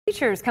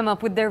Teachers come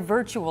up with their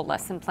virtual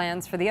lesson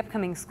plans for the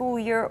upcoming school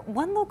year.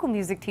 One local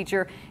music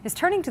teacher is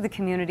turning to the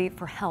community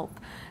for help.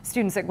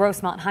 Students at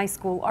Grossmont High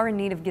School are in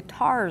need of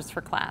guitars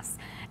for class.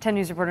 10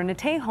 News reporter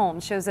Nate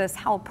Holmes shows us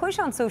how a push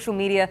on social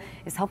media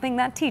is helping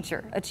that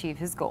teacher achieve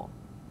his goal.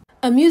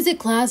 A music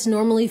class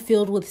normally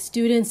filled with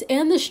students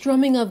and the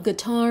strumming of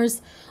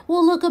guitars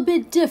will look a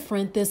bit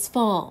different this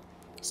fall.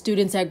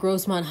 Students at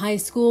Grossmont High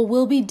School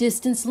will be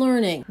distance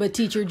learning, but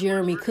teacher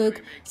Jeremy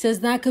Cook says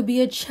that could be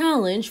a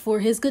challenge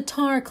for his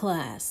guitar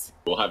class.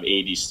 We'll have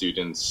 80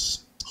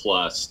 students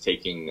plus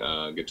taking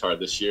guitar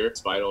this year.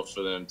 It's vital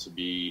for them to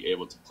be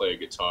able to play a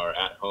guitar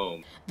at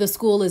home. The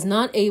school is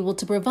not able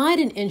to provide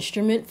an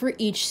instrument for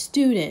each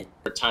student.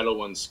 We're a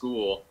Title I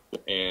school,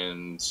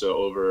 and so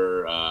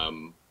over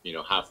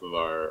half of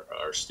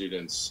our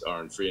students are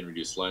on free and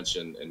reduced lunch,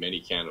 and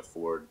many can't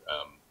afford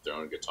their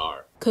own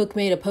guitar. Cook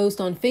made a post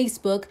on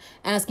Facebook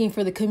asking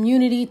for the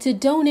community to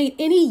donate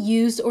any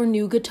used or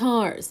new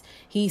guitars.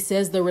 He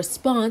says the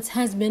response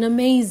has been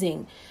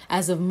amazing.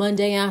 As of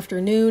Monday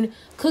afternoon,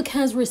 Cook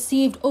has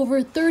received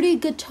over 30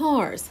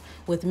 guitars,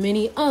 with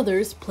many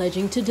others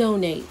pledging to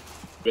donate.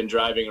 Been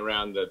driving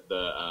around the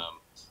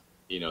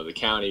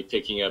county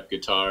picking up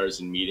guitars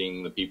and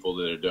meeting the people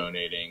that are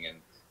donating,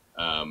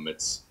 and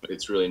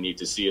it's really neat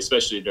to see,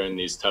 especially during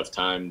these tough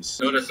times.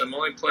 Notice I'm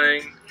only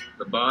playing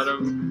the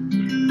bottom.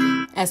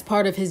 As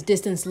part of his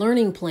distance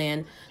learning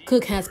plan,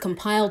 Cook has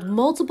compiled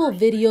multiple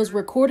videos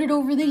recorded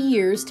over the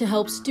years to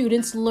help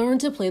students learn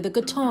to play the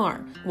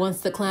guitar.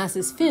 Once the class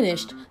is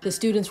finished, the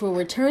students will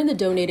return the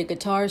donated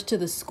guitars to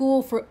the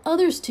school for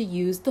others to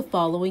use the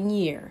following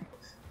year.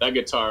 That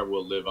guitar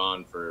will live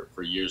on for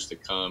years to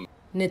come.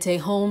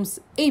 Nate Holmes,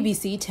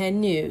 ABC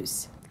 10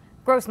 News.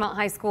 Grossmont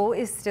High School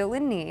is still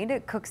in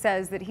need. Cook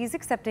says that he's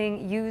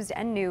accepting used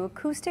and new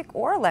acoustic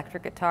or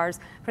electric guitars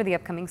for the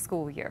upcoming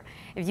school year.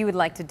 If you would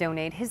like to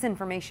donate, his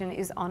information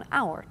is on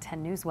our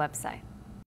 10 News website.